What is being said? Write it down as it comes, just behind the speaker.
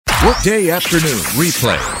Workday Afternoon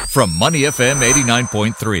Replay from Money FM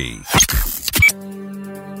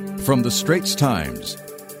 89.3. From the Straits Times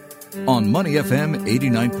on Money FM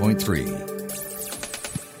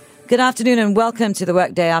 89.3. Good afternoon and welcome to the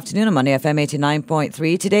Workday Afternoon on Money FM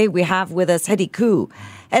 89.3. Today we have with us Hedy Koo,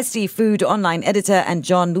 SD Food online editor, and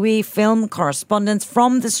John Louis, film correspondent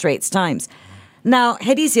from the Straits Times. Now,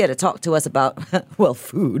 Hedy's here to talk to us about, well,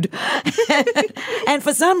 food. And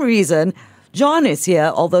for some reason, John is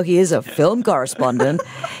here, although he is a film correspondent.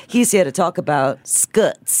 He's here to talk about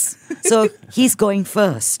skirts. So he's going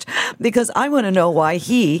first because I want to know why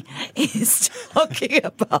he is talking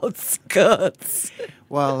about skirts.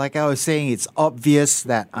 Well, like I was saying, it's obvious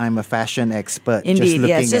that I'm a fashion expert. Indeed,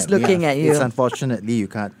 just looking at you. It's unfortunately you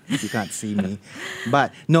can't see me,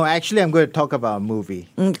 but no, actually, I'm going to talk about a movie.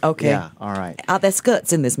 Okay. Yeah. All right. Are there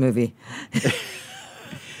skirts in this movie?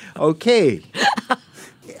 Okay.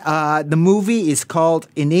 The movie is called,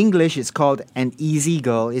 in English, it's called An Easy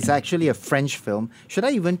Girl. It's actually a French film. Should I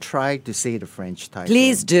even try to say the French title?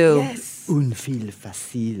 Please do. Yes. Un fil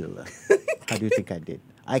facile. How do you think I did?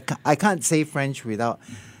 I can't say French without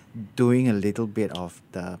doing a little bit of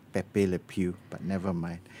the Pepe Le Pew, but never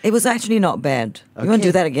mind. It was actually not bad. You want to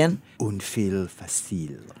do that again? Un fil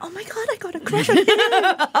facile. Oh my God, I got a crush on him.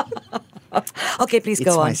 Okay, please It's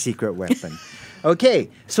go on. my secret weapon. Okay,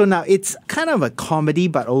 so now it's kind of a comedy,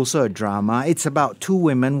 but also a drama. It's about two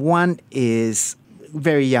women. One is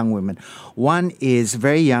very young women. One is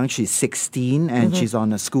very young. She's 16 and she's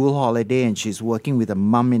on a school holiday and she's working with a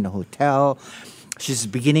mum in a hotel. She's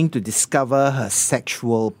beginning to discover her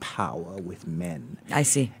sexual power with men. I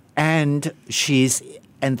see. And she's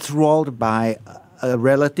enthralled by a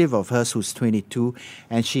relative of hers who's 22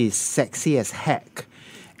 and she's sexy as heck.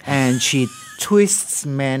 And she twists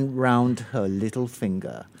men round her little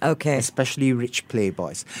finger. Okay. Especially rich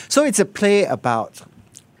playboys. So it's a play about,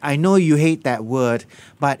 I know you hate that word,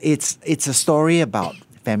 but it's a story about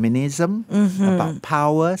feminism, about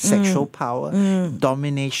power, sexual power,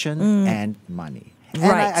 domination, and money. And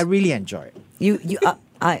Right. I really enjoy it.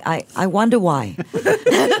 I wonder why.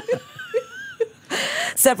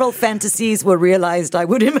 Several fantasies were realized, I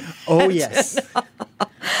would imagine. Oh, yes.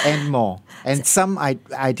 And more. And some I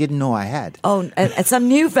didn't know I had. Oh, and some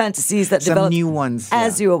new fantasies that Some developed new ones,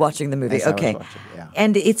 as yeah. you were watching the movie. As I was Okay. watching, yeah.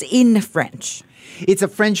 And it's in French. It's a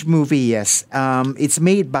French movie, yes. It's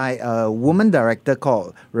made by a woman director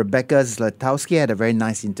called Rebecca Zlotowski. I had a very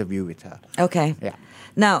nice interview with her. Okay. Yeah.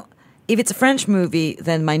 Now, if it's a French movie,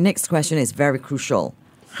 then my next question is very crucial.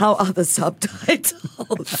 How are the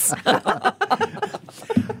subtitles?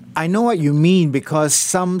 I know what you mean because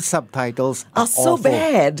some subtitles Are so awful.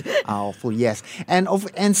 bad. Are awful, yes. And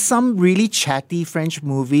some really chatty French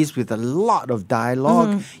movies with a lot of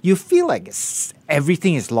dialogue, you feel like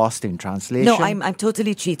everything is lost in translation. No, I'm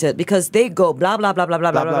totally cheated because they go blah blah blah blah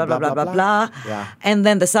blah blah blah blah blah blah blah, Yeah. and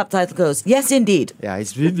then the subtitle goes yes indeed. Yeah,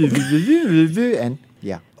 it's and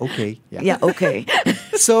yeah, okay. Yeah, okay.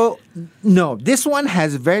 So, no, this one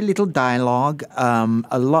has very little dialogue.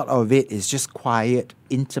 A lot of it is just quiet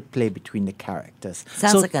interplay between the characters.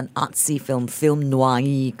 Sounds So like an artsy film noir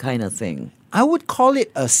kind of thing. I would call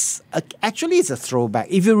it actually it's a throwback.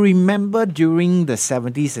 If you remember during the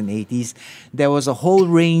 70s and 80s, there was a whole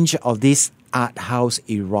range of these art house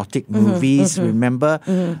erotic movies, remember?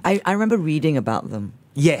 I remember reading about them.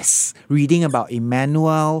 Yes, reading about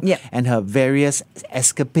Emmanuel Yep. and her various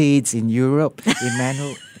escapades in Europe.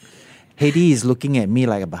 Emmanuel, Hedy is looking at me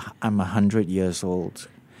like I'm 100 years old.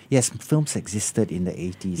 Yes, films existed in the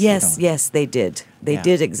 80s. Yes, yes, they did. They Yeah.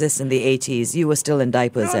 did exist in the 80s. You were still in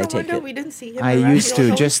diapers, I No take wonder it. we didn't see him I around used to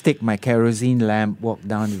your just take my kerosene lamp, walk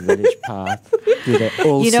down the village path to the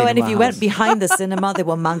old You know, and if cinema you house. went behind the cinema, there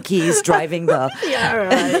were monkeys driving the, Yeah,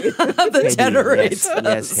 right. the Hedy, generators.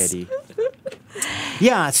 Yes, Hedy.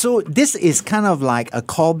 Yeah, so this is kind of like a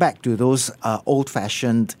callback to those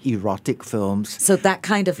old-fashioned erotic films. So that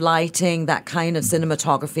kind of lighting, that kind of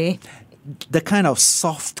cinematography. The kind of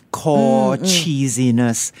soft core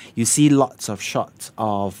cheesiness. You see lots of shots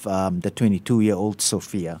of the 22-year-old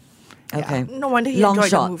Sophia. Okay. No wonder he Long enjoyed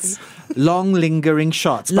shots. the movie. Long lingering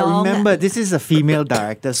shots. But Long- remember, this is a female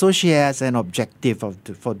director, so she has an objective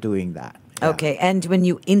for doing that. Yeah. Okay, and when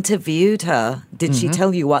you interviewed her, did she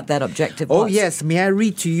tell you what that objective was? Oh, yes. May I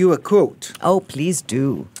read to you a quote? Oh, please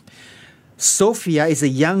do. Sophia is a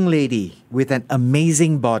young lady with an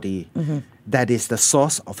amazing body that is the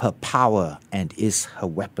source of her power and is her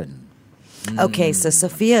weapon. Okay, so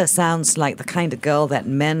Sophia sounds like the kind of girl that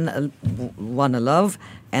men want to love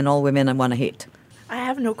and all women want to hate. I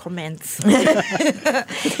have no comments.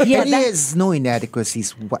 Eddie has no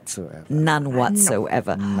inadequacies whatsoever. None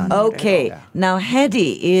whatsoever. None. Okay. Yeah. Now,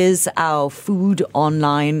 Hedy is our food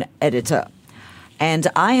online editor. And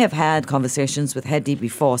I have had conversations with Hedy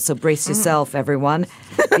before, so brace yourself, everyone,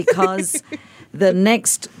 because the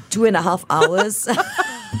next 2.5 hours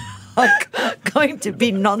are going to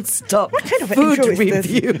be non-stop kind of an food intro is this?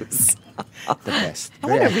 reviews. The best. I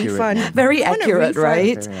want a accurate. refund. Very I want a accurate, refund.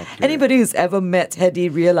 right? Very accurate. Anybody who's ever met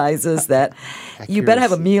Hedy realizes that you better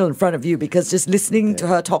have a Accuracy. meal in front of you because just listening to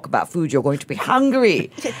her talk about food, you're going to be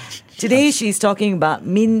hungry. Today, she's talking about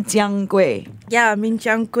Min Jiang Gui. Yeah, Min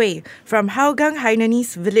Jiang Gui from Hougang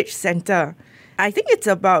Hainanese Village Centre. I think it's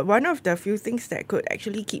about one of the few things that could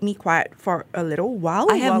actually keep me quiet for a little while.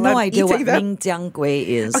 I have while no I'm idea what eating them. Min Jiang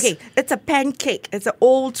Gui is. Okay, it's a pancake. It's an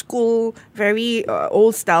old school, very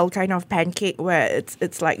old style kind of pancake where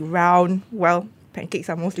it's like round. Well, pancakes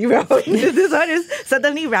are mostly round. This one is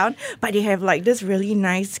certainly round, but they have like this really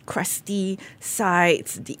nice crusty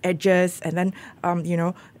sides, the edges, and then they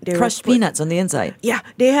will Crushed put- peanuts on the inside. Yeah,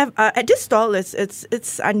 they have at this stall.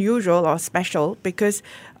 It's unusual or special because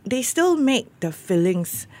they still make the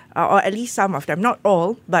fillings, or at least some of them, not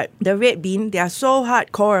all. But the red bean, they are so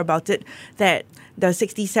hardcore about it that the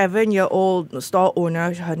 67-year-old store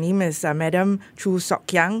owner, her name is Madam Chu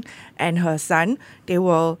Sok Yang, and her son, they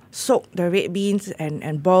will soak the red beans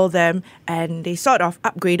and boil them, and they sort of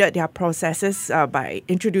upgraded their processes by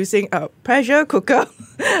introducing a pressure cooker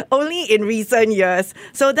only in recent years.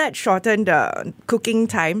 So that shortened the cooking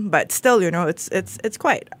time, but still, it's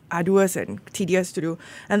quite arduous and tedious to do.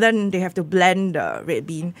 And then they have to blend the red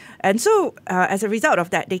bean. And so as a result of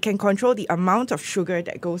that, they can control the amount of sugar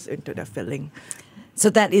that goes into the filling. So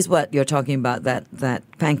that is what you're talking about, that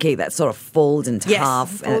pancake that sort of folds into Yes, half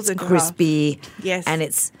and folds it's into crispy. Yes. And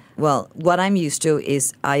it's, well, what I'm used to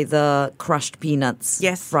is either crushed peanuts,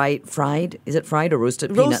 Yes. fried, is it fried or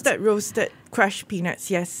roasted peanuts? Roasted crushed peanuts,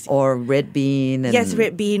 yes. Or red bean. And Yes,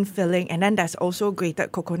 red bean filling, and then there's also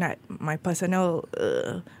grated coconut. My personal,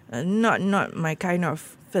 not my kind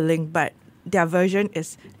of filling, but their version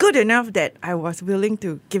is good enough that I was willing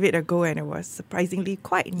to give it a go, and it was surprisingly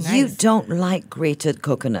quite nice. You don't like grated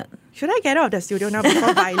coconut. Should I get out of the studio now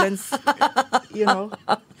before violence,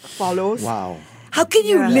 follows? Wow. How can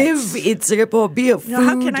you Yeah. live in Singapore, be a food No,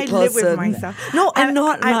 how can I live with person myself? No, and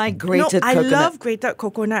not like grated I coconut? love grated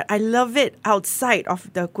coconut. I love it outside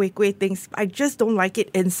of the kueh things. I just don't like it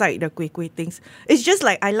inside the kueh things. It's just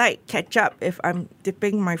like I like ketchup if I'm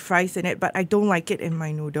dipping my fries in it, but I don't like it in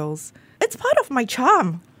my noodles. It's part of my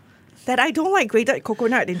charm that I don't like grated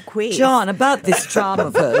coconut in kueh. John, about this charm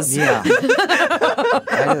of hers. Yeah.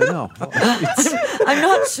 I don't know. I'm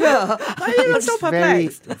not sure. Why are you so very,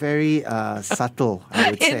 perplexed? very subtle,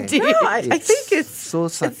 I would say. Indeed. No, I think it's so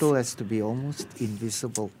subtle as to be almost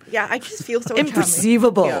invisible. yeah. I just feel so charming.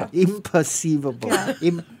 Imperceivable. Yeah. Imperceivable. Yeah.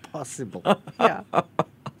 Impossible. Yeah.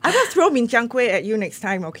 I will throw min jiang kueh at you next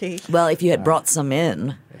time, okay? Well, if you had brought some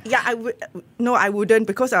in. Yeah, I would. No, I wouldn't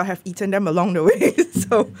because I'll have eaten them along the way.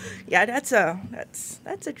 So, yeah, that's a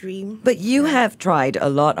dream. But you have tried a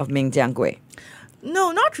lot of Min Jiang Gui.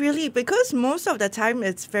 No, not really, because most of the time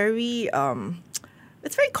it's very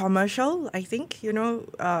commercial. I think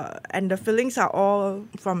and the fillings are all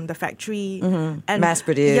from the factory and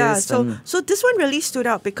Mass-produced Yeah, and- so this one really stood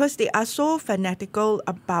out because they are so fanatical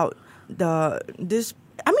about this.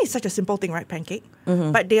 I mean, it's such a simple thing, right? Pancake,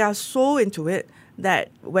 but they are so into it that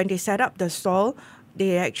when they set up the stall,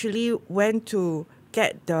 they actually went to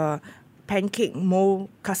get the pancake mold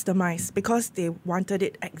customized because they wanted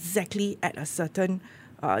it exactly at a certain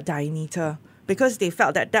diameter, because they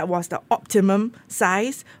felt that was the optimum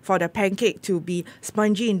size for the pancake to be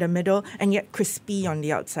spongy in the middle and yet crispy on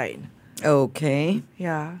the outside. Okay.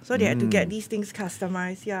 Yeah, so they had to get these things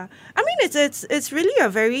customized. Yeah, I mean it's really a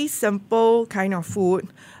very simple kind of food.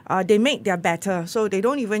 They make their batter, so they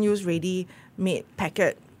don't even use ready-made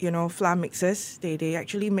packet flour mixes. They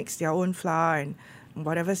actually mix their own flour and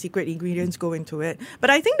whatever secret ingredients go into it. But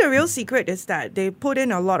I think the real secret is that they put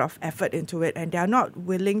in a lot of effort into it, and they are not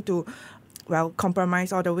willing to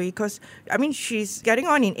compromise all the way, because I mean she's getting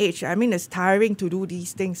on in age. I mean it's tiring to do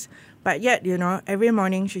these things, but yet every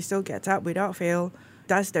morning she still gets up without fail,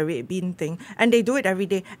 does the red bean thing, and they do it every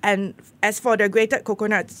day. And as for the grated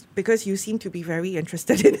coconuts, because you seem to be very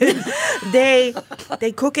interested in it,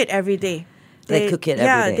 they cook it every day. They cook it every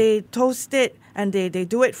yeah, day. they toast it and they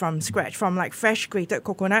do it from scratch, from like fresh grated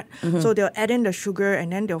coconut. So they'll add in the sugar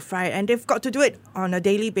and then they'll fry it. And they've got to do it on a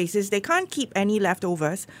daily basis. They can't keep any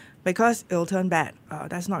leftovers because it'll turn bad.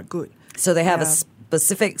 That's not good. So they have a Yeah.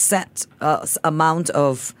 specific set amount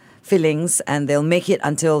of fillings and they'll make it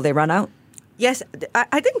until they run out? Yes,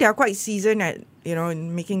 I think they are quite seasoned at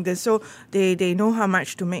in making this, so they know how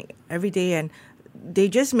much to make every day, and they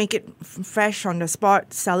just make it fresh on the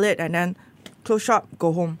spot, sell it, and then close shop,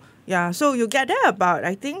 go home. Yeah, so you get there about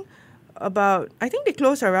I think they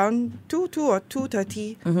close around 2 or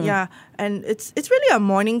 2:30. Yeah, and it's really a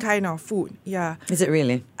morning kind of food. Yeah, Is it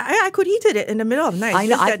really? I could eat it in the middle of the night. I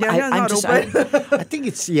know, Just that they're I'm not just- open. I think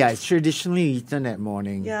it's traditionally eaten at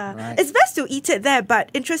morning. Yeah, right? it's best to eat it there. But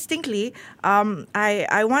interestingly,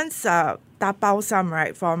 I once tapao some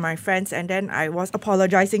right for my friends, and then I was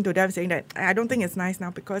apologizing to them, saying that I don't think it's nice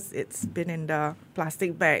now because it's been in the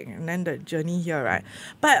plastic bag, and then the journey here, right?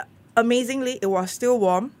 But amazingly, it was still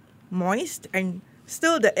warm, moist, and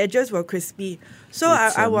still the edges were crispy. So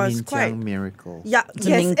It's I a was Min quite Jiang miracle. yeah. It's a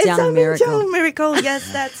Yes, Min it's a Jiang Min miracle. Jiang miracle.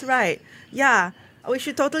 Yes, that's right. Yeah, we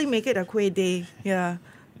should totally make it a kueh day. Yeah.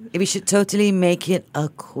 We should totally make it a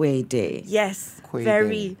kueh day. Yes, Kueh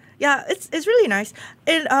very. day. Yeah, it's really nice.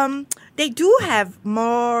 And they do have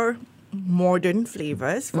more modern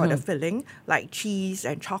flavors for the filling, like cheese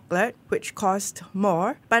and chocolate, which cost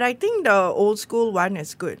more. But I think the old school one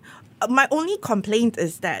is good. My only complaint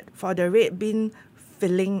is that for the red bean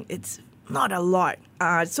filling, it's not a lot.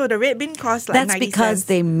 So the red bean costs like That's 90 because cents.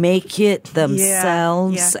 they make it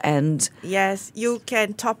themselves yeah. and Yes, you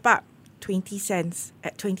can top up 20 cents.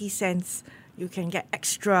 At 20 cents, you can get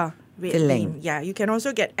extra red Filling. bean. Yeah, you can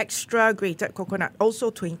also get extra grated coconut, also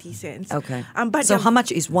 20 cents. okay. But So the- how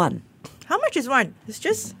much is one? how much is one? It's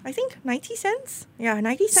just, I think, 90 cents. Yeah,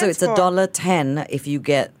 90 cents. So it's for- $1.10 if you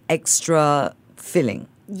get extra filling.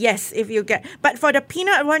 Yes, if you get. But for the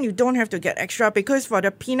peanut one, you don't have to get extra because for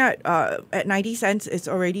the peanut at 90 cents, it's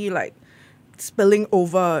already like spilling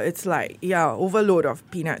over. It's like, overload of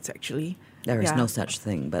peanuts actually. There is Yeah. no such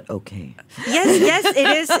thing, but okay. Yes, it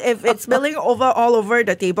is. If it's spilling over all over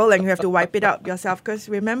the table and you have to wipe it out yourself. Because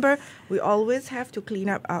remember, we always have to clean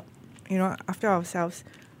up, after ourselves.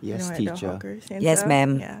 Yes, at teacher. The hawker center. Yes,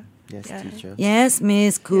 ma'am. Yeah. Yes, Yeah. teacher. Yes,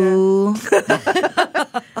 Miss Cool.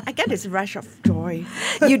 I get this rush of joy.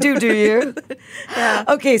 You do you? Yeah.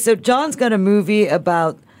 Okay, so John's got a movie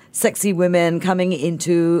about sexy women coming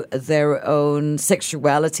into their own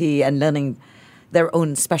sexuality and learning their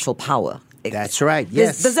own special power. That's right. Does-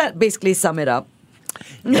 Yes. Does that basically sum it up?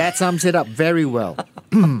 That sums it up very well.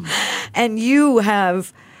 And you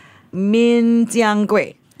have Min Jiang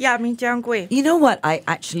Gui. Yeah, Min Jiang Gui. You know what? I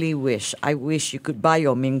wish you could buy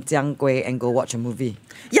your Min Jiang Gui and go watch a movie.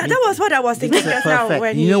 Yeah, that was what I was thinking just now. Perfect.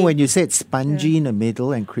 When When you said spongy in the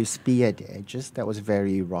middle and crispy at the edges, that was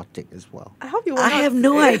very erotic as well. I hope you. Were I not- have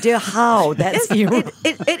no idea how that's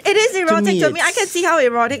It is erotic me, to me. I can it's- see how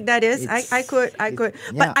erotic that is. it's- I could. But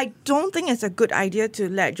yeah. I don't think it's a good idea to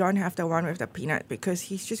let John have the one with the peanut because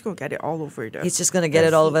he's just going to get it all over the. He's just going to get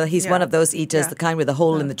it all over. He's one Yeah. of those eaters, Yeah. the kind with a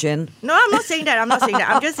hole in the chin. No, I'm not saying that.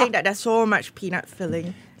 I'm just saying that there's so much peanut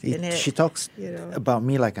filling in it. She talks you know. about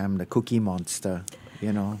me like I'm the cookie monster.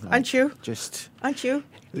 Like Aren't you? Just Aren't you?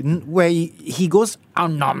 where he goes,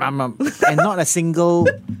 and not a single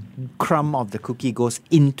crumb of the cookie goes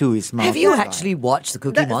into his mouth. Have you Like, actually watched the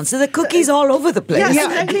Cookie Monster? The cookies all over the place. Yeah. Yeah,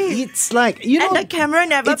 Exactly. it's like And the camera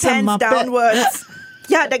never it's a pans Muppet. downwards.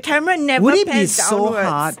 Yeah, the camera never Would it be pans so downwards.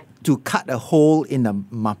 hard to cut a hole in a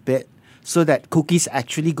Muppet so that cookies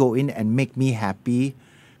actually go in and make me happy?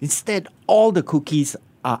 Instead, all the cookies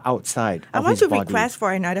are outside I of want his to body. request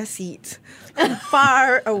for another seat,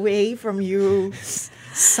 far away from you.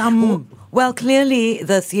 Some Well, clearly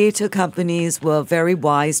the theatre companies were very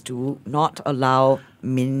wise to not allow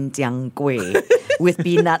Min Jiang Gui with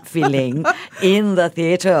peanut filling in the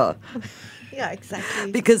theatre. Yeah,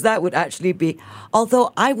 exactly. Because that would actually be,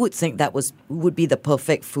 although I would think that would be the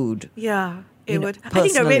perfect food. Yeah, You it know, would. I think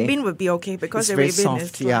the personally. red bean would be okay because it's the very red bean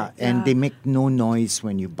soft, is yeah, and they make no noise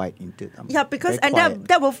when you bite into them. yeah, because Very and quiet.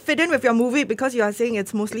 that will fit in with your movie because you are saying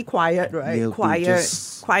it's mostly quiet, right? They'll be Quiet,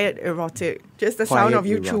 just quiet, erotic. Just the sound quiet, of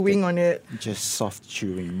you erotic. chewing on it. Just soft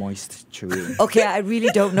chewing, moist chewing. Okay, I really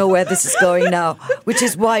don't know where this is going now, which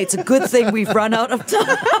is why it's a good thing we've run out of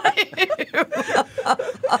time.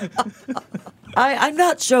 I'm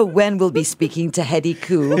not sure when we'll be speaking to Hedy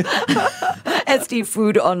Koo, SD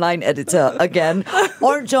Food online editor again,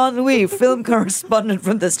 or John Louis, film correspondent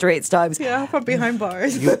from the Straits Times. Yeah, from behind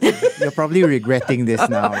bars. You're probably regretting this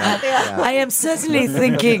now, right? Yeah. I am certainly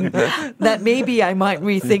thinking that maybe I might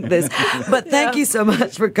rethink this. But thank you so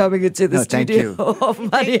much for coming into the No, thank studio you. of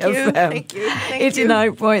Money Thank you, FM. thank you, thank you.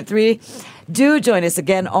 89.3. Do join us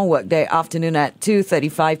again on Workday afternoon at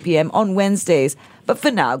 2:35 p.m. on Wednesdays. But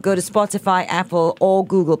for now, go to Spotify, Apple, or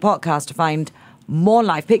Google Podcast to find more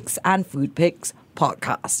live picks and food picks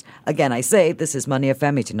podcast. Again, I say this is Money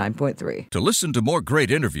FM 89.3. To listen to more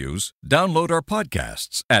great interviews, download our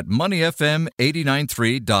podcasts at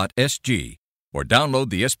moneyfm893.sg or download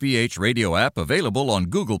the SPH radio app available on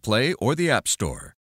Google Play or the App Store.